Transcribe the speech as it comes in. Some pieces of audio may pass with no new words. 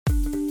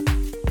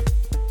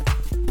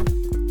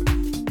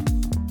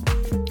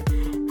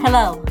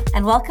Hello,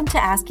 and welcome to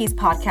ASCY's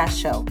podcast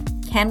show,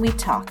 Can We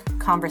Talk?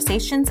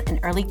 Conversations in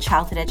Early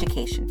Childhood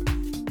Education.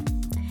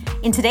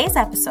 In today's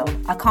episode,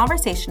 a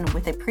conversation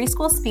with a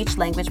preschool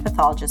speech-language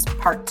pathologist,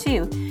 part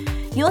 2,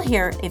 you'll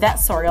hear Evette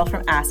Sauriol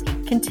from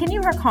ASCY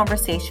continue her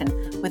conversation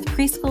with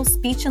preschool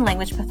speech and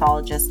language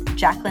pathologist,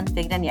 Jacqueline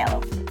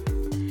Vignanallo.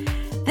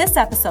 This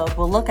episode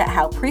will look at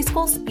how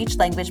preschool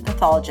speech-language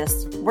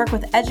pathologists work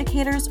with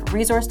educators,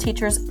 resource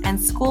teachers, and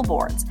school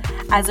boards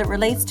as it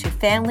relates to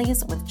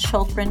families with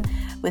children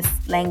with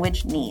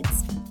language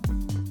needs.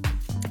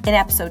 In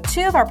episode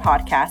 2 of our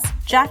podcast,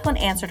 Jacqueline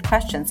answered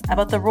questions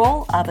about the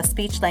role of a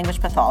speech-language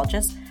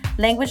pathologist,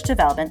 language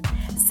development,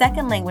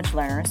 second language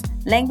learners,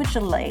 language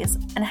delays,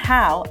 and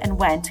how and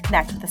when to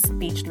connect with a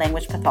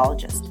speech-language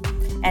pathologist,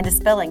 and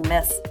dispelling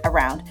myths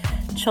around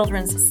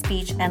children's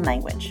speech and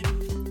language.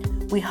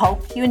 We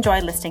hope you enjoy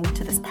listening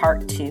to this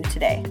part 2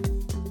 today.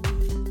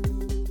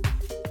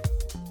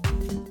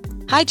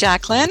 Hi,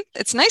 Jacqueline.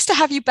 It's nice to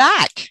have you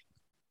back.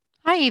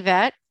 Hi,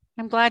 Evette.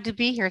 I'm glad to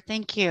be here.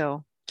 Thank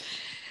you.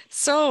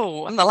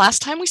 So, the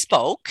last time we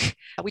spoke,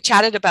 we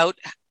chatted about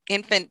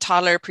infant,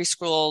 toddler,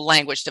 preschool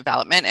language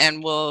development,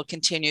 and we'll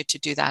continue to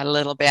do that a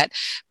little bit.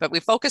 But we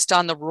focused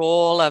on the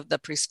role of the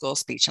preschool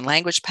speech and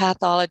language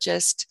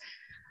pathologist,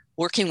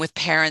 working with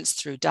parents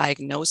through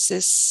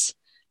diagnosis,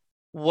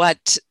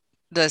 what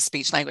the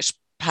speech language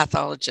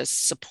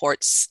pathologist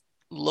supports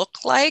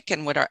look like,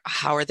 and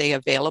how are they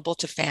available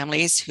to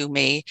families who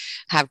may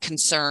have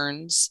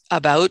concerns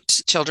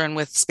about children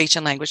with speech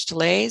and language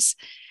delays.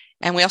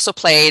 And we also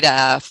played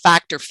a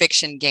fact or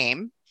fiction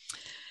game.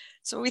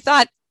 So we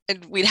thought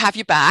we'd have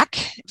you back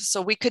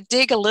so we could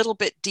dig a little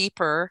bit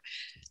deeper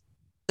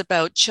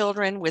about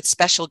children with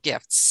special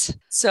gifts.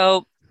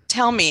 So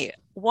tell me,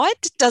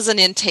 what does an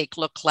intake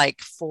look like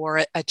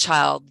for a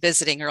child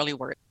visiting early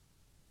words?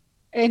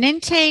 An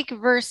intake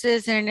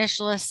versus an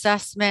initial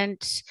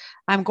assessment,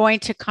 I'm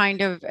going to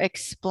kind of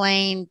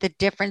explain the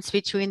difference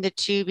between the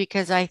two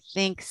because I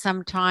think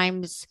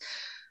sometimes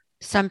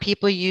some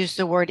people use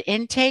the word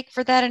intake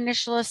for that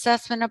initial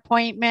assessment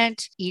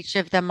appointment. Each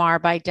of them are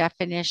by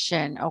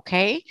definition,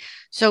 okay?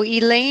 So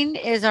Elaine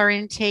is our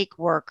intake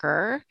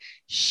worker.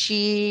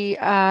 She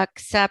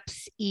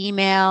accepts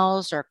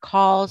emails or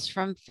calls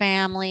from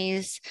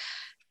families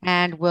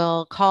and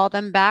will call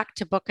them back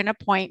to book an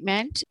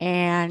appointment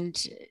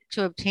and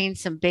to obtain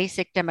some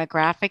basic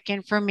demographic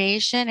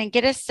information and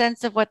get a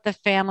sense of what the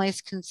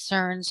family's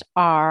concerns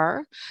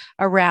are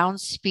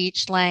around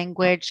speech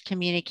language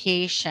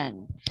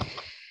communication.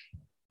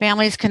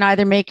 Families can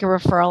either make a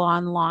referral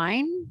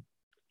online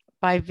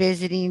by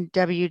visiting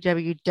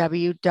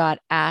www.ascy.ca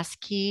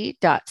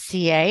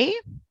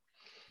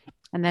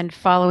and then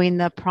following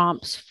the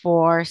prompts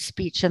for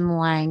speech and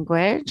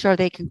language, or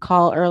they can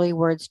call Early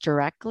Words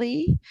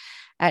directly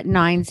at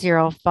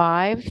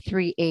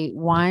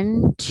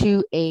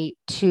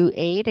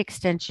 905-381-2828,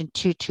 extension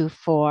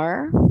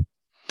 224.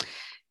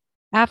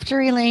 After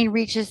Elaine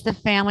reaches the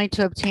family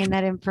to obtain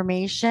that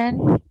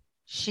information,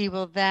 she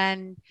will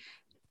then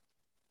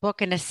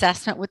book an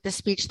assessment with the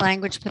speech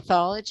language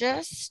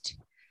pathologist.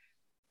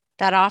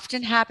 That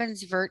often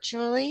happens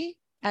virtually.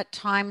 At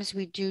times,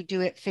 we do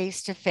it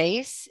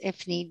face-to-face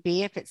if need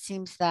be, if it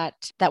seems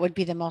that would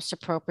be the most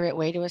appropriate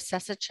way to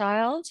assess a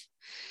child,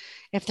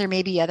 if there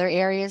may be other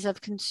areas of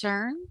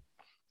concern.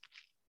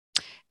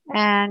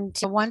 And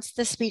once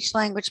the speech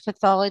language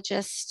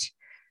pathologist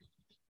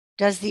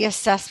does the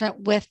assessment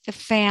with the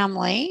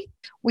family,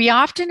 we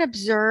often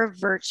observe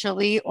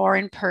virtually or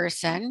in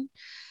person.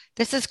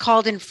 This is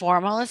called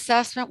informal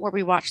assessment, where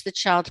we watch the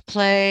child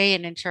play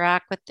and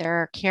interact with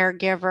their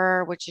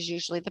caregiver, which is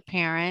usually the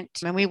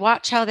parent. And we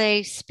watch how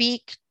they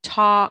speak,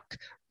 talk,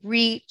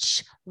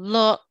 reach,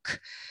 look.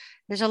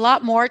 There's a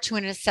lot more to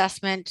an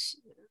assessment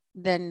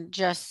than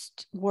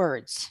just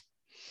words.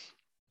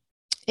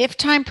 If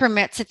time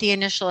permits at the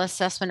initial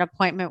assessment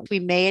appointment, we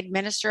may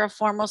administer a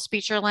formal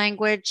speech or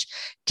language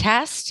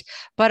test,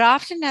 but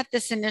often at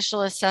this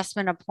initial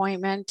assessment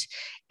appointment,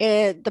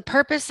 the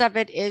purpose of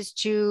it is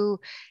to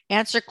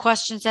answer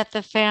questions that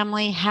the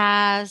family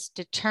has,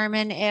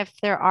 determine if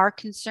there are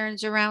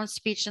concerns around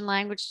speech and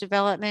language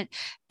development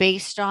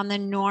based on the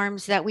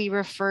norms that we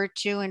refer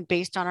to and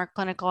based on our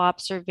clinical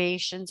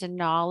observations and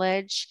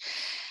knowledge.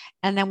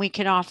 And then we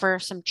can offer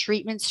some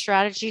treatment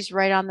strategies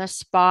right on the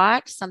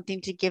spot,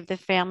 something to give the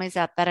families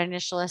at that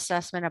initial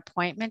assessment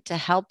appointment to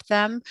help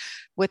them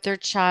with their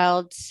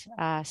child's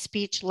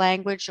speech,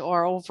 language,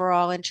 or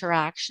overall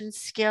interaction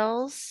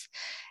skills.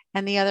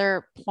 And the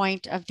other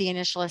point of the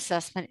initial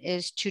assessment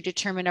is to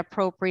determine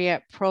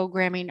appropriate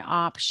programming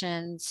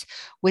options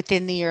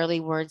within the early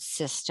words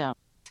system.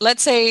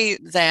 Let's say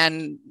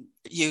then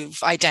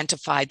you've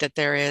identified that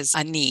there is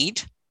a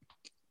need.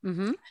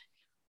 Mm-hmm.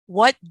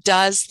 What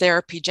does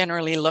therapy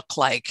generally look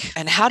like?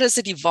 And how does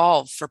it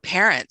evolve for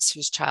parents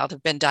whose child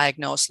have been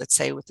diagnosed, let's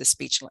say, with a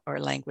speech or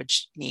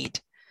language need?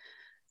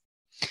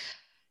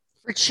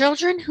 For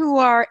children who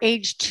are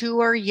age 2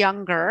 or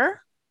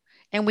younger,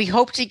 And we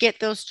hope to get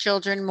those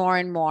children more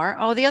and more.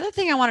 Oh, the other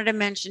thing I wanted to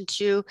mention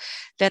too,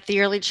 that the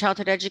early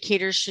childhood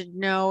educators should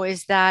know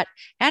is that,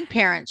 and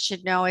parents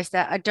should know, is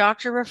that a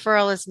doctor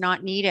referral is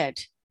not needed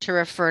to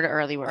refer to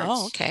early words.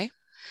 Oh, okay.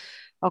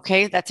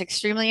 Okay, that's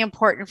extremely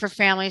important for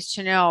families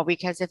to know,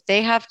 because if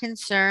they have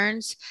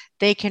concerns,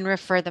 they can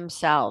refer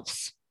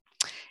themselves.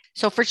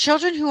 So for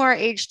children who are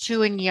age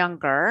 2 and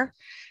younger,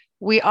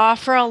 we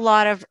offer a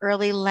lot of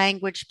early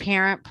language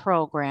parent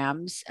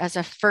programs as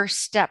a first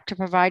step to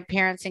provide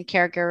parents and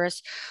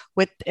caregivers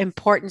with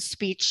important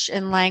speech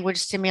and language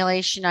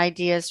stimulation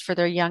ideas for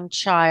their young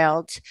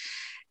child,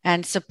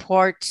 and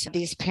support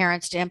these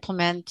parents to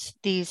implement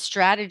these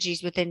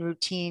strategies within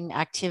routine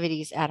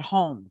activities at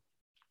home.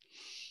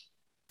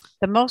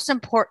 The most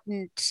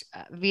important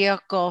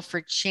vehicle for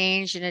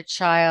change in a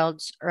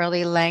child's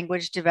early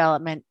language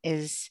development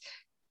is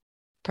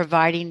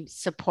providing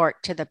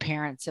support to the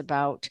parents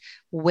about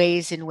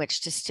ways in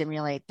which to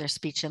stimulate their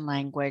speech and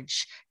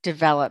language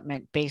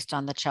development based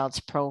on the child's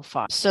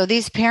profile. So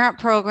these parent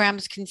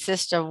programs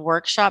consist of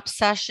workshop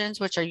sessions,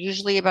 which are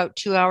usually about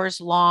 2 hours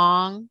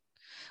long,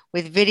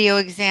 with video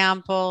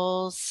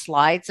examples,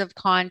 slides of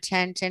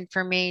content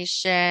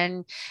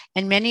information,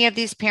 and many of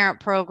these parent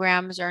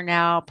programs are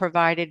now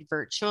provided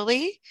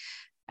virtually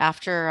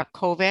after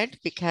COVID,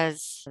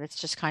 because it's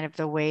just kind of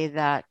the way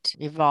that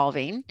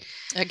evolving.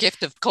 A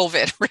gift of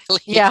COVID,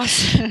 really.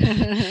 Yes,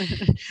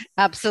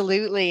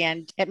 absolutely.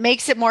 And it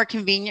makes it more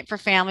convenient for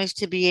families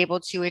to be able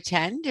to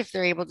attend if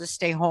they're able to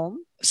stay home.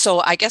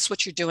 So I guess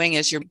what you're doing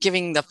is you're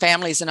giving the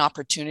families an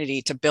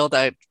opportunity to build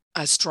a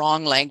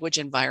strong language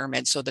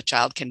environment so the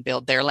child can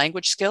build their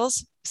language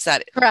skills. Is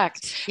that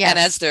correct? Yes. And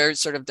as they're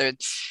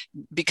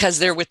because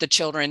they're with the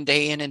children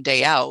day in and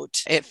day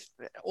out,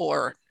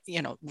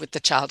 with the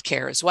child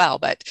care as well.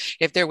 But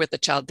if they're with the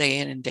child day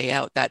in and day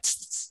out, that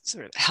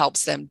sort of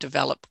helps them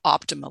develop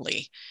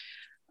optimally.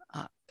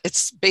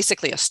 It's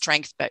basically a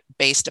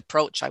strength-based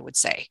approach, I would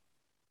say.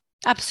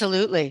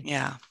 Absolutely.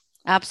 Yeah.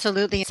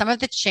 Absolutely. Some of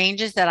the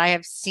changes that I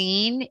have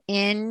seen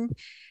in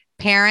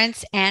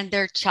parents and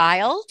their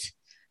child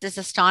is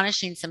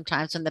astonishing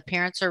sometimes when the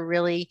parents are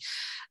really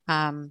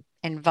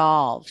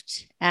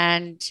involved.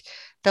 And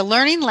the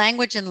Learning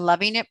Language and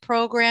Loving It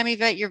program,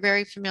 Evette, you're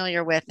very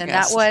familiar with. And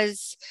yes.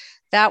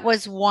 that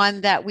was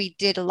one that we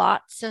did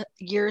lots of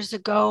years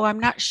ago. I'm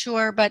not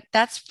sure, but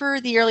that's for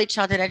the early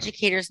childhood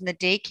educators in the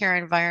daycare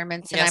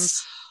environments. And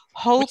yes.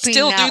 I'm hoping we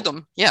still do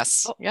them.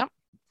 Yes. Oh, yep.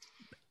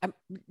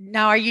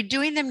 Now, are you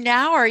doing them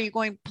now, or are you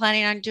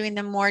planning on doing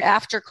them more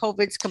after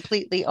COVID's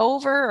completely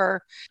over?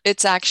 Or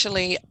it's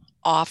actually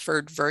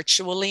offered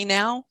virtually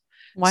now.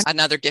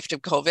 Another gift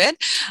of COVID.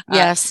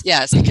 Yes.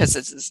 Yes, because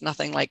it's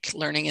nothing like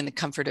learning in the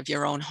comfort of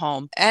your own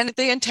home. And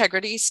the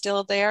integrity is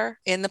still there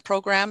in the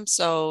program.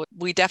 So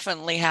we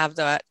definitely have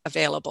that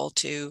available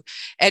to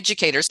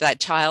educators. That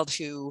child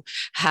who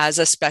has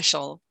a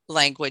special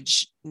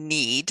language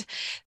need,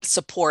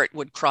 support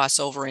would cross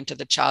over into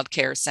the child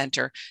care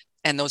center.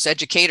 And those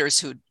educators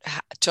who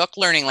took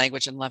Learning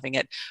Language and Loving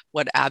It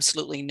would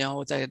absolutely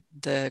know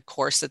the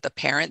course that the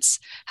parents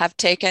have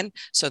taken.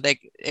 So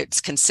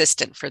it's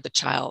consistent for the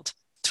child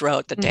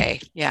throughout the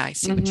day. Yeah, I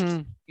see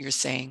what you're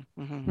saying.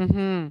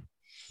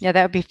 Yeah,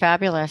 that would be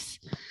fabulous.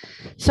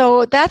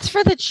 So that's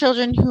for the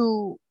children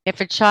who, if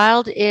a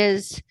child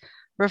is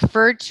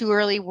referred to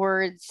early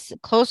words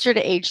closer to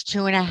age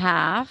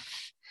 2.5,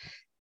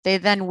 they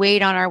then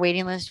wait on our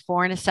waiting list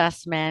for an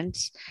assessment.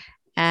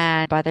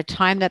 And by the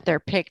time that they're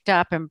picked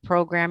up and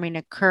programming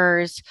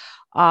occurs,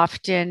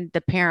 often the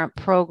parent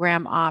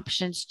program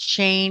options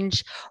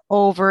change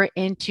over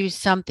into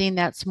something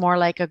that's more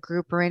like a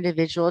group or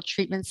individual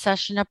treatment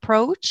session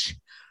approach.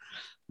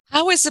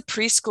 How is the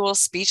preschool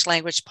speech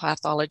language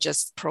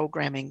pathologist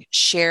programming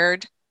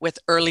shared with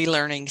early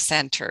learning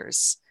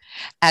centers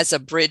as a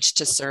bridge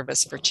to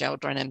service for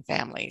children and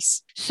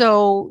families?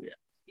 So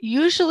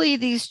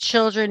usually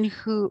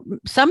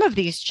some of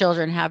these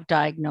children have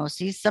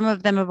diagnoses. Some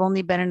of them have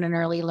only been in an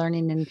early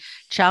learning and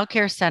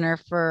childcare center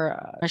for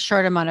a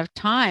short amount of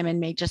time and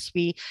may just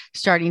be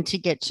starting to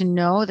get to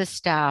know the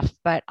staff.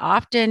 But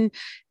often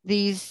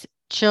these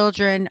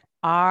children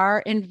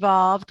are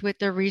involved with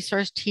the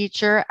resource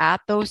teacher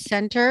at those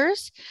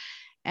centers.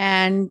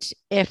 And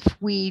if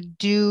we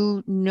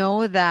do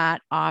know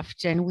that,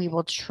 often we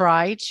will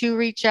try to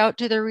reach out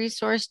to the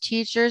resource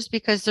teachers,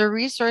 because the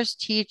resource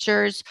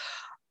teachers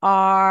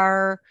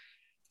are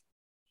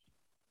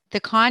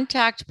the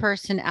contact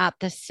person at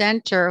the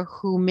center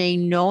who may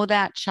know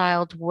that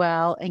child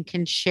well and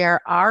can share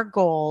our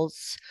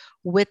goals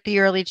with the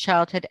early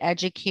childhood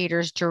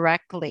educators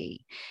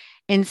directly.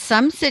 In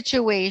some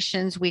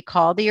situations, we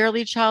call the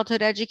early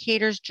childhood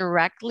educators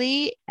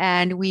directly,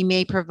 and we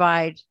may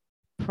provide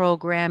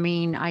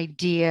programming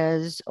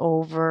ideas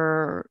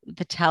over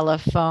the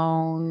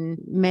telephone.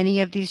 Many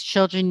of these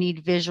children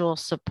need visual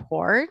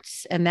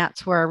supports, and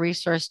that's where a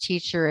resource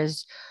teacher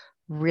is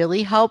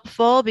really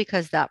helpful,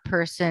 because that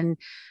person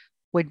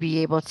would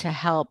be able to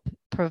help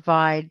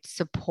provide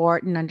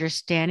support and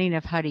understanding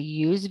of how to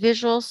use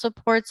visual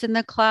supports in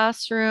the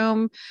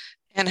classroom.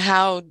 And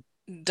how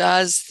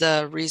does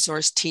the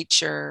resource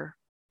teacher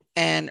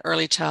and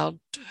early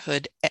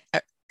childhood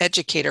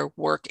educator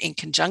work in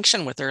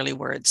conjunction with early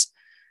words?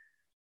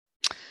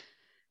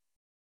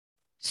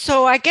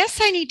 So I guess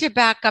I need to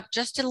back up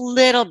just a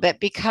little bit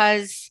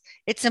because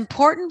it's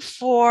important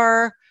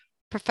for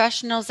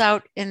professionals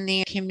out in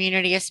the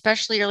community,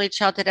 especially early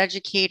childhood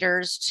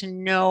educators, to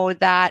know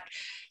that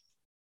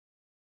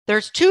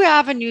there's two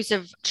avenues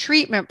of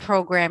treatment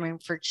programming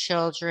for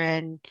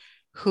children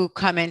who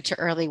come into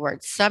early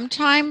words.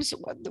 Sometimes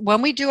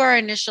when we do our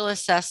initial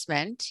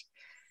assessment,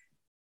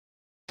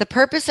 the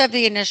purpose of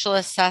the initial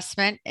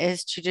assessment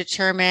is to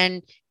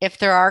determine if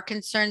there are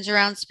concerns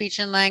around speech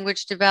and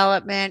language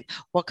development,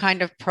 what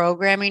kind of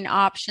programming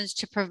options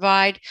to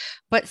provide.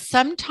 But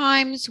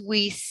sometimes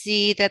we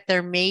see that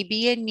there may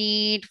be a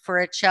need for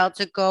a child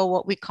to go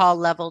what we call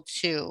level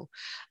 2.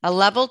 A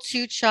level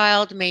 2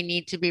 child may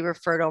need to be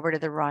referred over to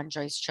the Ron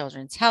Joyce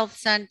Children's Health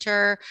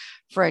Center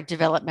for a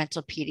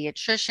developmental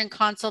pediatrician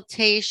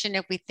consultation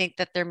if we think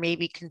that there may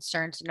be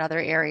concerns in other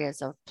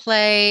areas of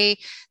play.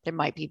 There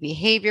might be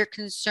behavior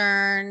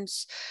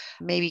concerns,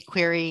 maybe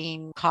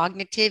querying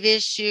cognitive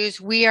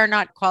issues. We are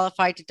not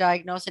qualified to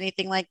diagnose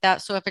anything like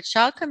that. So if a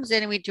child comes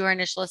in and we do our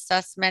initial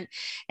assessment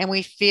and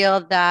we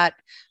feel that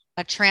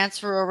a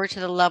transfer over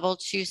to the level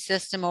 2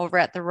 system over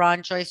at the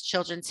Ron Joyce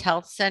Children's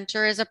Health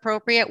Center is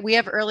appropriate, we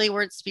have early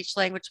word speech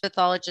language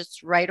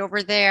pathologists right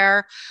over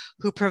there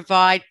who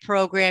provide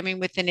programming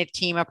within a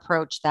team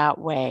approach that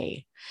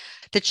way.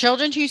 The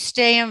children who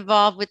stay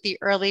involved with the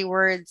early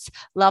words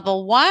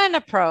level 1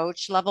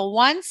 approach, level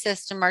 1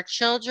 system, are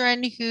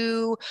children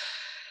who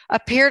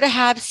appear to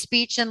have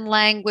speech and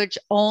language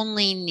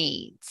only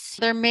needs.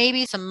 There may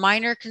be some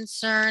minor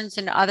concerns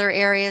in other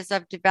areas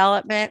of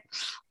development,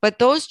 but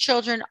those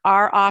children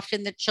are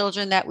often the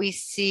children that we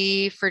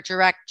see for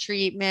direct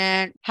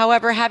treatment.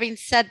 However, having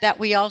said that,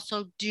 we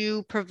also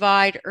do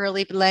provide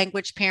early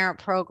language parent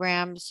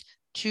programs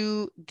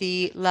to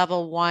the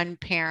level 1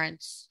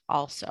 parents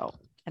also.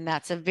 And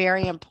that's a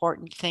very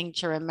important thing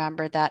to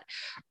remember, that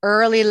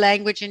early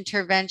language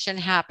intervention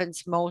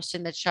happens most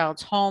in the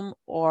child's home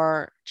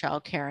or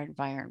childcare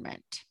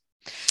environment.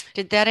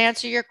 Did that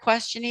answer your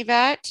question,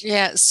 Evette?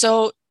 Yeah.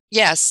 So,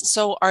 yes.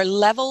 So our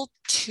level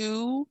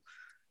 2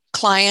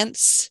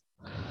 clients,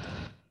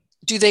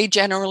 do they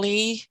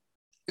generally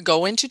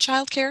go into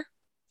childcare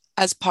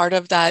as part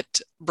of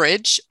that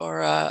bridge or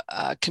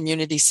a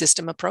community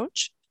system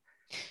approach?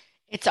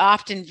 It's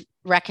often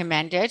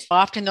recommended.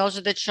 Often those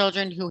are the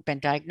children who've been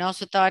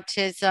diagnosed with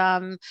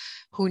autism,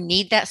 who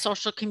need that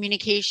social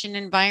communication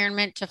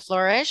environment to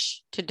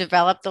flourish, to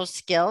develop those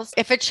skills.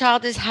 If a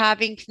child is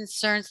having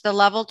concerns, the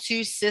level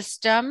 2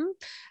 system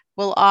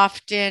will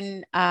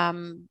often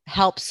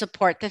help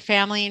support the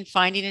family in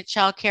finding a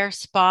childcare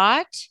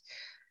spot,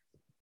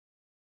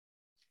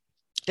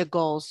 the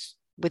goals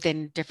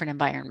within different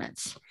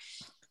environments.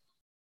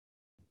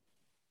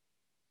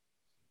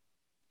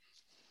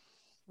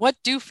 What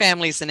do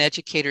families and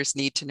educators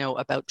need to know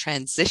about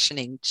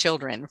transitioning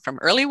children from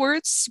early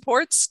words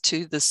supports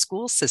to the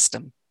school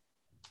system?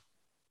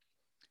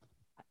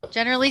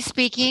 Generally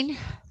speaking,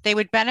 they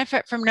would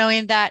benefit from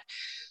knowing that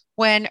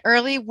when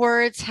Early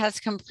Words has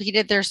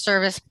completed their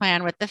service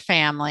plan with the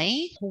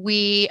family,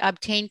 we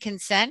obtain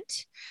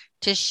consent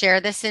to share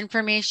this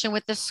information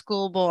with the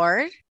school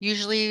board,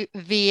 usually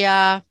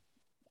via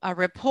a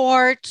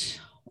report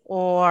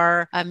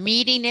or a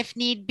meeting if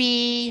need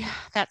be.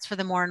 That's for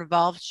the more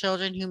involved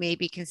children who may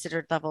be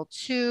considered level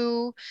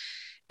 2,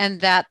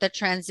 and that the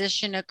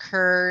transition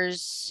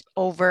occurs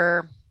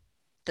over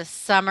the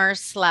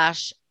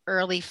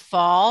summer/early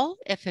fall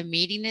if a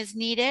meeting is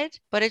needed,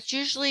 but it's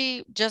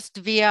usually just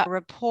via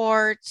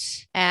report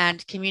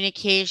and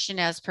communication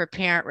as per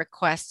parent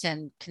request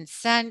and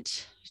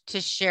consent to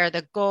share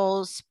the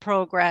goals,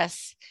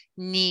 progress,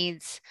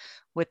 needs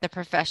with the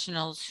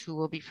professionals who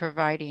will be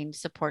providing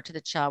support to the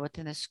child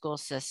within the school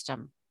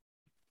system.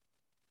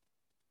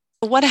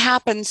 What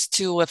happens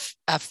to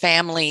a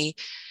family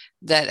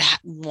that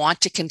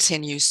want to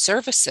continue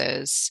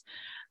services?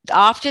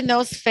 Often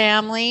those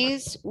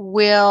families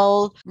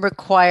will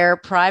require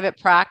private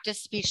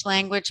practice speech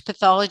language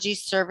pathology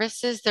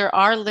services. There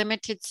are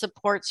limited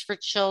supports for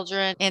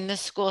children in the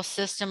school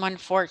system,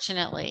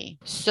 unfortunately.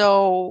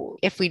 So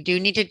if we do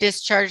need to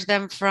discharge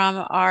them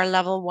from our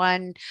level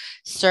 1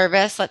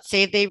 service, let's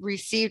say they've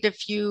received a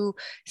few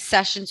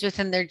sessions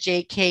within their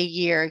JK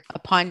year,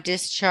 upon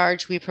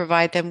discharge, we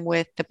provide them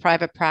with the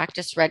private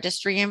practice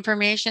registry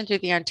information through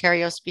the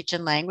Ontario Speech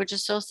and Language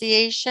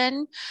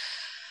Association,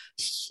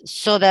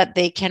 so that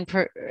they can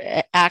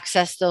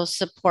access those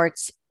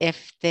supports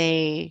if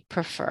they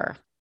prefer.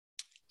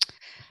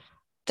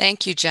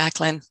 Thank you,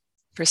 Jacqueline,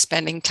 for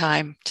spending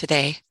time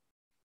today.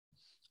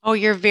 Oh,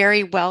 you're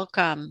very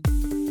welcome.